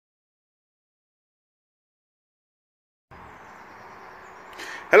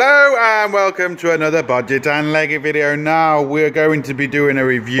Hello and welcome to another Bodgit and Leggit video. Now we're going to be doing a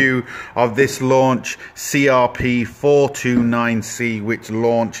review of this launch CRP 429C, which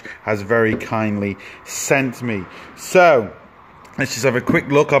launch has very kindly sent me. So let's just have a quick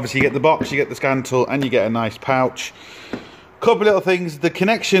look. Obviously you get the box, you get the scan tool, and you get a nice pouch. Couple little things. The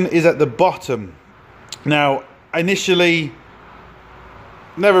connection is at the bottom. Now initially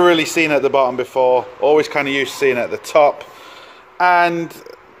never really seen it at the bottom before, always kind of used to seeing it at the top, and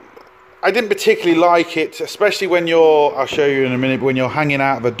I didn't particularly like it, especially when you're, I'll show you in a minute, but when you're hanging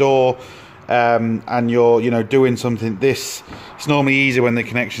out of a door and you're, doing something. It's normally easier when the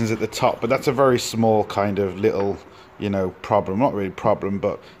connection's at the top, but that's a very small kind of little, problem. Not really problem,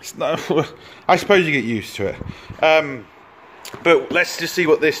 but it's not, I suppose you get used to it. But let's just see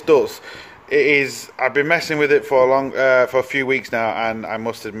what this does. It is, I've been messing with it for a few weeks now, and I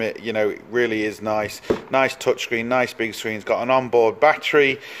must admit, it really is nice. Nice touchscreen, nice big screen. It's got an onboard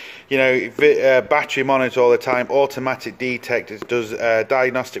battery, battery monitor all the time, automatic detect. It does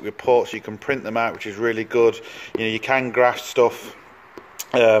diagnostic reports. You can print them out, which is really good. You can graph stuff.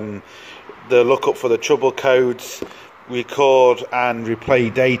 The lookup for the trouble codes, record and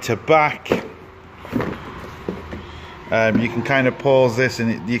replay data back. You can kind of pause this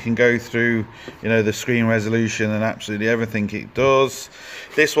and you can go through, the screen resolution and absolutely everything it does.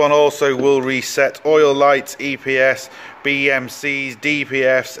 This one also will reset oil lights, EPS, BMCs,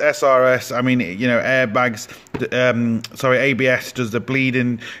 DPFs, SRS. I mean, airbags. ABS does the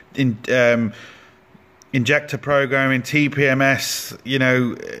bleeding injector programming, TPMS.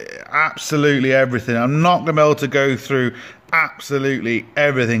 Absolutely everything. I'm not going to be able to go through absolutely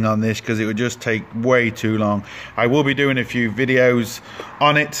everything on this because it would just take way too long. I will be doing a few videos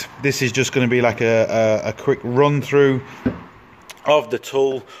on it. This is just going to be like a quick run through of the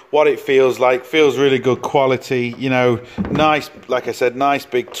tool, what it feels like. Feels really good quality, nice, like I said, nice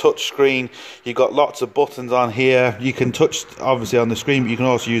big touch screen. You've got lots of buttons on here. You can touch obviously on the screen, but you can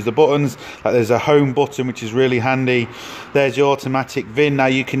also use the buttons. Like there's a home button, which is really handy. There's your automatic VIN. Now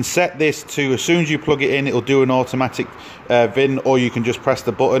you can set this to, as soon as you plug it in, it'll do an automatic VIN, or you can just press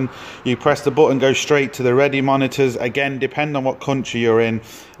the button. You press the button, go straight to the ready monitors. Again, depending on what country you're in.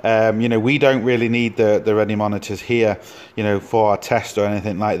 We don't really need the ready monitors here, for our test or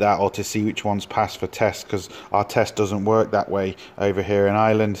anything like that, or to see which ones pass for test, because our test doesn't work that way over here in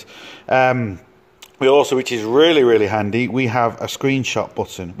Ireland. We also, which is really, really handy, we have a screenshot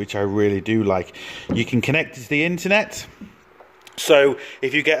button, which I really do like. You can connect it to the internet. So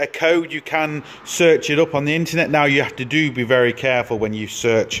if you get a code, you can search it up on the internet. Now you have to be very careful when you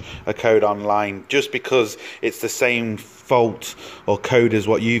search a code online. Just because it's the same fault or code as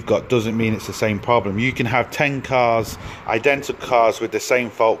what you've got doesn't mean it's the same problem. You can have 10 cars, identical cars with the same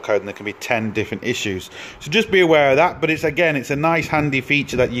fault code, and there can be 10 different issues. So just be aware of that. But it's a nice handy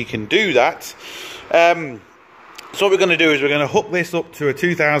feature that you can do that. So what we're going to do is we're going to hook this up to a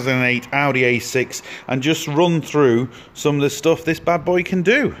 2008 Audi A6 and just run through some of the stuff this bad boy can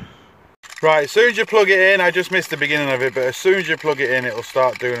do. Right, as soon as you plug it in, I just missed the beginning of it, but as soon as you plug it in, it'll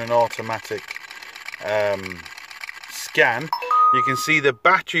start doing an automatic scan. You can see the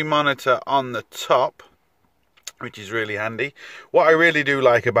battery monitor on the top, which is really handy. What I really do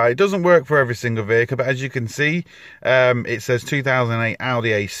like about it, doesn't work for every single vehicle, but as you can see, it says 2008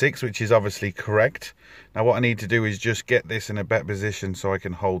 Audi A6, which is obviously correct. Now what I need to do is just get this in a better position so I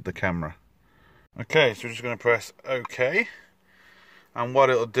can hold the camera. Okay, so we're just going to press OK. And what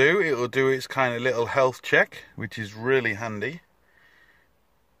it'll do its kind of little health check, which is really handy.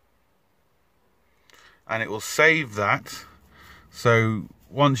 And it will save that. So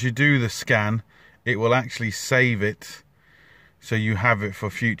once you do the scan, it will actually save it so you have it for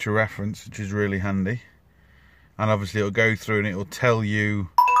future reference, which is really handy. And obviously it'll go through and it'll tell you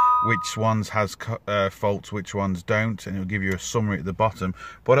which ones has faults, which ones don't, and it'll give you a summary at the bottom.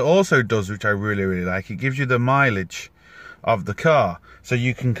 But it also does, which I really, really like, it gives you the mileage of the car, so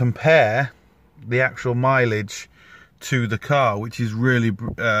you can compare the actual mileage to the car, which is really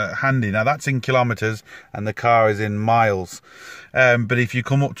handy. Now that's in kilometers and the car is in miles, but if you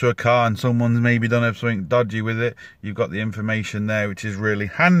come up to a car and someone's maybe done something dodgy with it, you've got the information there, which is really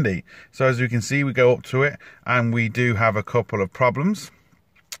handy. So as you can see, we go up to it and we do have a couple of problems.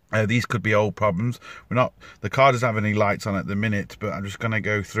 These could be old problems. The car doesn't have any lights on at the minute, but I'm just going to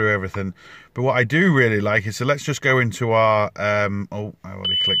go through everything. But what I do really like is, so let's just go into our oh, I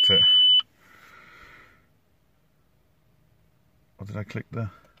already clicked it. Or did I click the?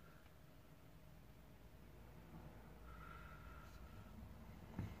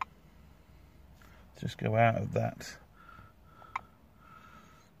 Just go out of that.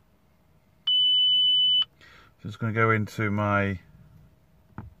 Just going to go into my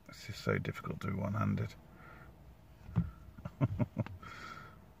This is so difficult to do one-handed.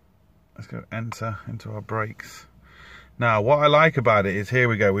 Let's go enter into our brakes. Now, what I like about it is, here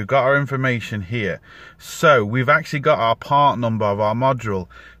we go, we've got our information here. So we've actually got our part number of our module.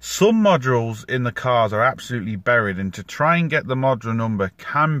 Some modules in the cars are absolutely buried, and to try and get the module number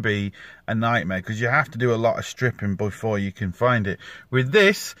can be a nightmare, because you have to do a lot of stripping before you can find it. With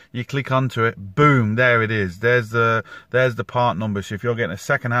this, you click onto it, boom, there it is. There's the part number. So if you're getting a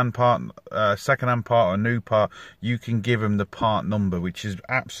second-hand part or a new part, you can give them the part number, which is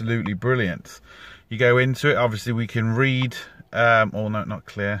absolutely brilliant. You go into it, obviously we can read, oh no, not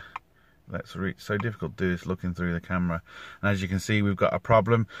clear. Let's read. So difficult to do this looking through the camera. And as you can see, we've got a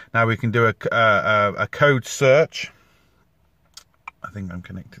problem. Now we can do a code search. I think I'm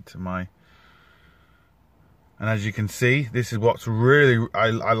connected to my... And as you can see, this is what's really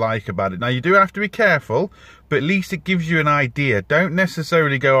I like about it. Now, you do have to be careful, but at least it gives you an idea. Don't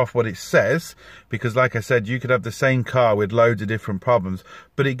necessarily go off what it says, because like I said, you could have the same car with loads of different problems,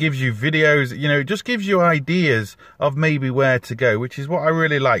 but it gives you videos, you know, it just gives you ideas of maybe where to go, which is what I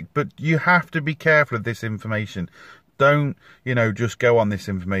really like. But you have to be careful of this information. Don't, you know, just go on this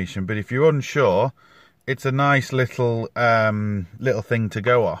information. But if you're unsure, it's a nice little thing to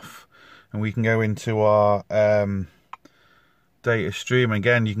go off. And we can go into our data stream.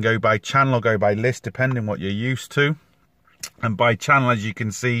 Again, you can go by channel or go by list, depending what you're used to. And by channel, as you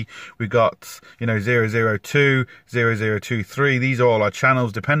can see, we've got, you know, 002, 0023. These are all our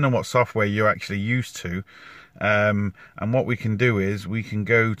channels, depending on what software you're actually used to. And what we can do is we can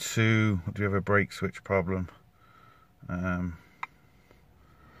go to, do we have a brake switch problem?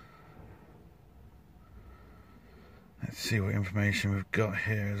 Let's see what information we've got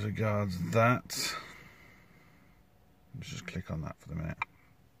here as regards that. Let's just click on that for the minute.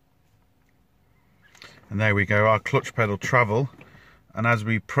 And there we go, our clutch pedal travel. And as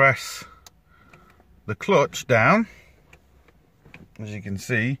we press the clutch down, as you can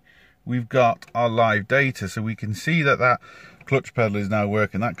see, we've got our live data. So we can see that that clutch pedal is now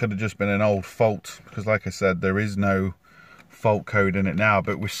working. That could have just been an old fault, because like I said, there is no fault code in it now.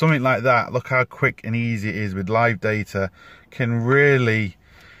 But with something like that, look how quick and easy it is with live data. Can really,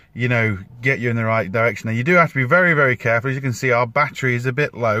 you know, get you in the right direction. Now you do have to be very, very careful. As you can see, our battery is a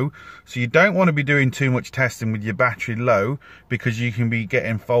bit low, so you don't want to be doing too much testing with your battery low, because you can be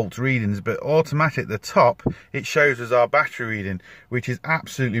getting fault readings. But automatic at the top, it shows us our battery reading, which is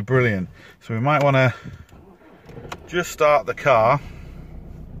absolutely brilliant. So we might want to just start the car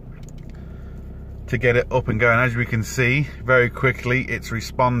to get it up and going. As we can see, very quickly it's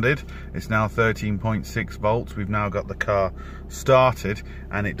responded. It's now 13.6 volts. We've now got the car started,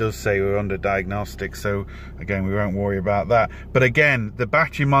 and it does say we're under diagnostics, so again, we won't worry about that. But again, the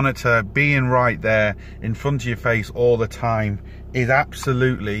battery monitor being right there in front of your face all the time is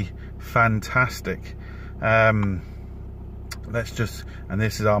absolutely fantastic. Let's just, and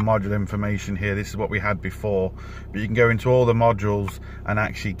this is our module information here. This is what we had before, but you can go into all the modules and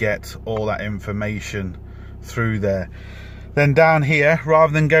actually get all that information through there. Then down here,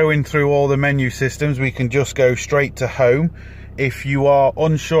 rather than going through all the menu systems, we can just go straight to home. If you are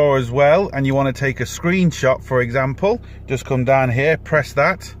unsure as well and you want to take a screenshot, for example, just come down here, press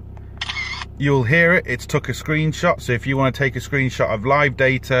that. You'll hear it, it's took a screenshot. So if you want to take a screenshot of live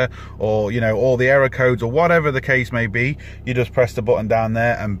data, or, you know, all the error codes or whatever the case may be, you just press the button down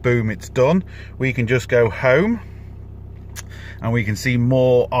there and boom, it's done. We can just go home and we can see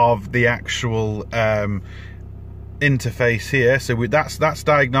more of the actual interface here. So that's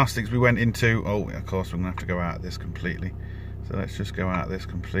diagnostics. We went into, oh, of course, we're gonna have to go out of this completely. So let's just go out of this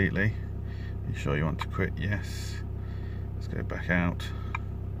completely. You sure you want to quit? Yes. Let's go back out.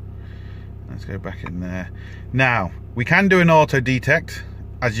 Let's go back in there. Now, we can do an auto detect,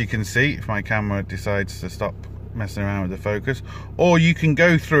 as you can see, if my camera decides to stop messing around with the focus. Or you can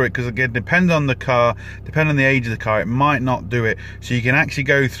go through it, because again, depending on the car, depending on the age of the car, it might not do it. So you can actually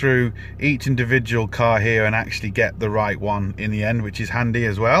go through each individual car here and actually get the right one in the end, which is handy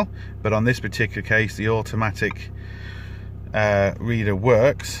as well. But on this particular case, the automatic reader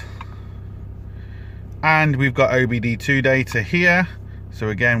works. And we've got OBDII data here. So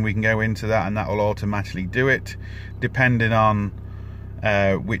again, we can go into that and that will automatically do it, depending on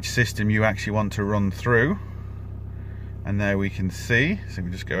which system you actually want to run through. And there we can see, so we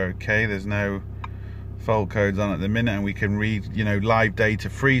just go okay, there's no fault codes on at the minute, and we can read, you know, live data,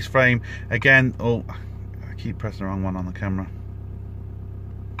 freeze frame. Again, oh, I keep pressing the wrong one on the camera.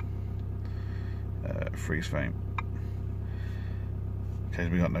 Freeze frame. because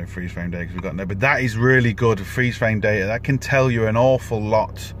we got no freeze frame data, but that is really good. Freeze frame data, that can tell you an awful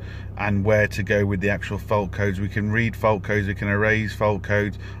lot and where to go with the actual fault codes. We can read fault codes, we can erase fault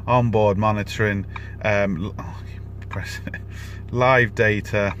codes, onboard monitoring, live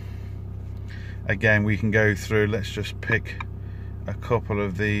data. Again, we can go through, let's just pick a couple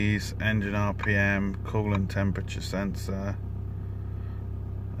of these. Engine RPM, coolant temperature sensor.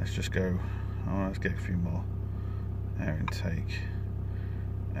 Let's just go, oh, let's get a few more. Air intake.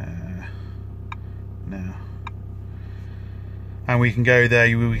 Now. And we can go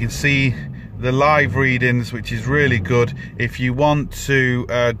there, we can see the live readings, which is really good. If you want to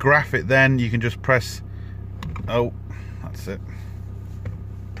graph it, then you can just press, oh, that's it.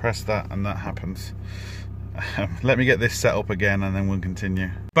 Press that and that happens. Let me get this set up again and then we'll continue.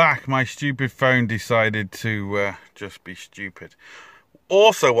 Back, my stupid phone decided to just be stupid.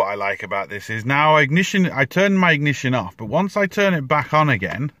 Also, what I like about this is now I turn my ignition off, but once I turn it back on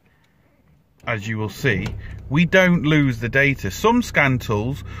again, as you will see, we don't lose the data. Some scan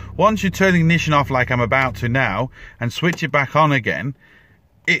tools, once you turn the ignition off like I'm about to now and switch it back on again,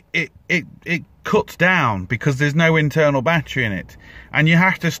 it cuts down because there's no internal battery in it, and you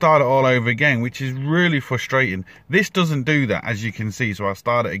have to start it all over again, which is really frustrating. This doesn't do that, as you can see. So I'll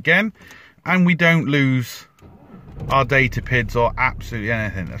start it again and we don't lose our data PIDs or absolutely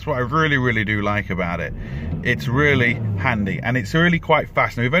anything. That's what I really do like about it. It's really handy and it's really quite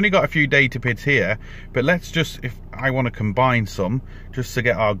fast. Now we've only got a few data PIDs here, but let's just, if I want to combine some just to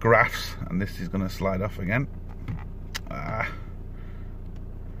get our graphs, and this is going to slide off again.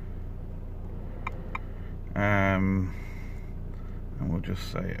 And we'll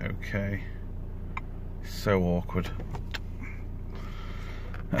just say okay. So awkward.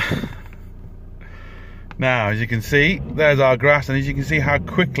 Now, as you can see, there's our graphs, and as you can see how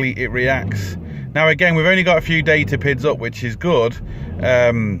quickly it reacts. Now again, we've only got a few data PIDs up, which is good.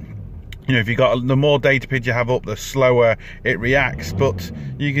 You know, if you got, the more data PIDs you have up, the slower it reacts, but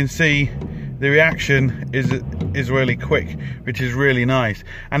you can see the reaction is really quick, which is really nice.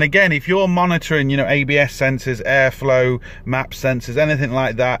 And again, if you're monitoring, you know, ABS sensors, airflow, map sensors, anything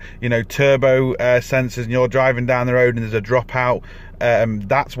like that, you know, turbo sensors, and you're driving down the road and there's a dropout,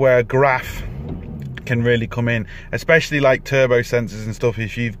 that's where a graph can really come in, especially like turbo sensors and stuff.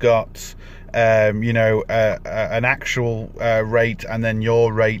 If you've got you know, an actual rate and then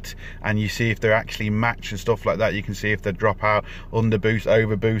your rate, and you see if they're actually matched and stuff like that, you can see if they drop out, under boost,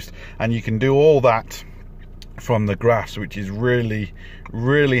 over boost, and you can do all that from the graphs, which is really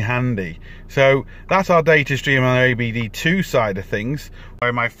handy. So that's our data stream on the OBDII side of things.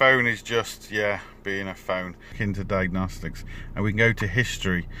 So my phone is just, yeah, being a phone. Into diagnostics, and we can go to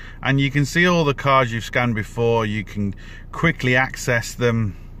history, and you can see all the cars you've scanned before. You can quickly access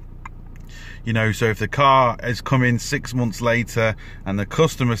them. You know, so if the car has come in 6 months later and the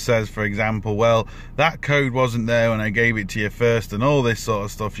customer says, for example, well, that code wasn't there when I gave it to you first, and all this sort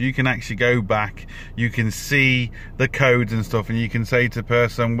of stuff, you can actually go back, you can see the codes and stuff, and you can say to the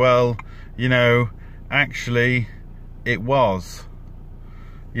person, well, you know, actually it was,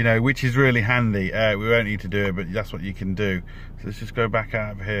 you know, which is really handy. We won't need to do it, but that's what you can do. So let's just go back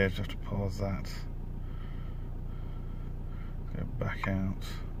out of here. Just have to pause that. Go back out.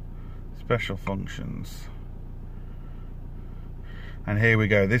 Special functions, and here we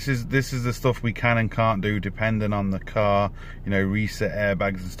go. This is the stuff we can and can't do depending on the car, you know, reset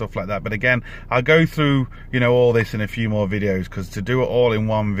airbags and stuff like that. But again, I'll go through, you know, all this in a few more videos, because to do it all in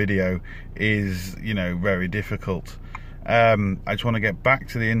one video is, you know, very difficult. I just want to get back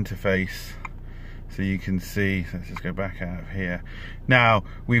to the interface so you can see. Let's just go back out of here. Now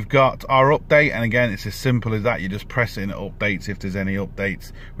we've got our update, and again, it's as simple as that. You just press it and it updates if there's any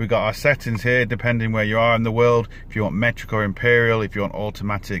updates. We've got our settings here depending where you are in the world. If you want metric or imperial, if you want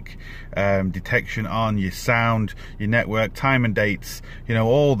automatic detection on, your sound, your network, time and dates, you know,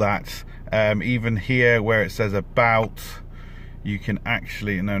 all that. Even here where it says about, you can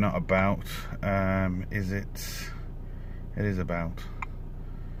actually, no, not about, is it? It is about,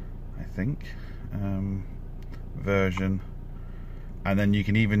 I think. Version, and then you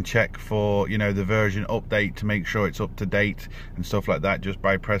can even check for, you know, the version update to make sure it's up to date and stuff like that, just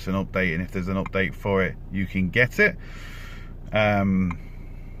by pressing update, and if there's an update for it, you can get it. And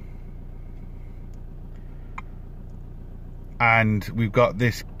we've got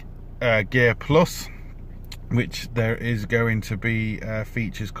this Gear Plus, which there is going to be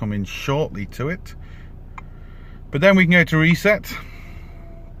features coming shortly to it. But then we can go to reset.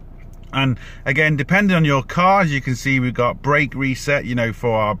 And again, depending on your car, as you can see, we've got brake reset, you know,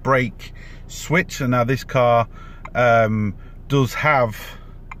 for our brake switch. And now this car does have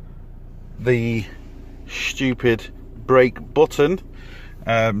the stupid brake button.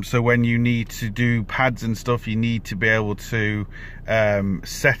 So when you need to do pads and stuff, you need to be able to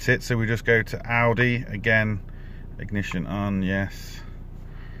set it. So we just go to Audi again, ignition on, yes,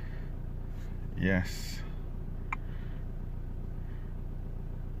 yes.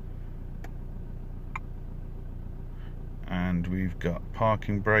 And we've got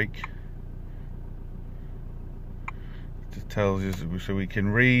parking brake. Just tells us, so we can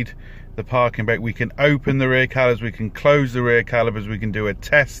read the parking brake, we can open the rear calipers, we can close the rear calipers, we can do a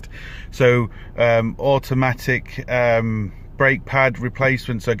test. So automatic brake pad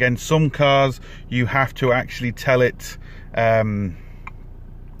replacement. So again, some cars you have to actually tell it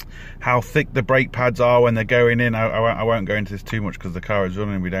how thick the brake pads are when they're going in. I won't go into this too much because the car is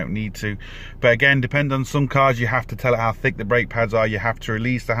running, we don't need to. But again, depending on some cars, you have to tell it how thick the brake pads are. You have to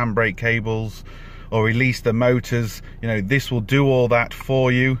release the handbrake cables or release the motors. You know, this will do all that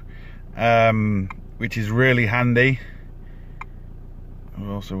for you, which is really handy.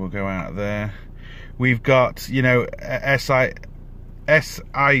 Also, we'll go out there. We've got, you know, SAS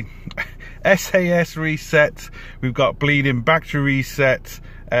reset. We've got bleeding battery reset,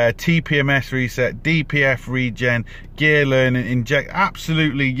 TPMS reset, DPF regen, gear learning, inject.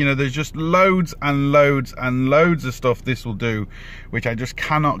 Absolutely, you know, there's just loads and loads and loads of stuff this will do, which I just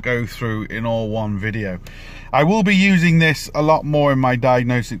cannot go through in all one video. I will be using this a lot more in my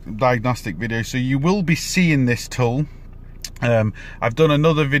diagnostic video, so you will be seeing this tool. I've done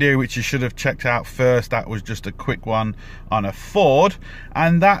another video which you should have checked out first. That was just a quick one on a Ford,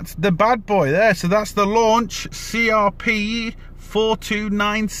 and that's the bad boy there. So that's the launch CRP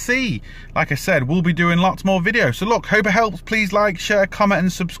 429C. Like I said, we'll be doing lots more videos. So look, hope it helps. Please like, share, comment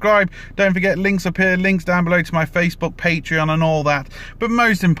and subscribe. Don't forget, links up here, links down below to my Facebook, Patreon and all that. But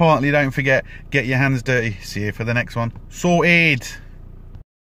most importantly, don't forget, get your hands dirty. See you for the next one. Sorted.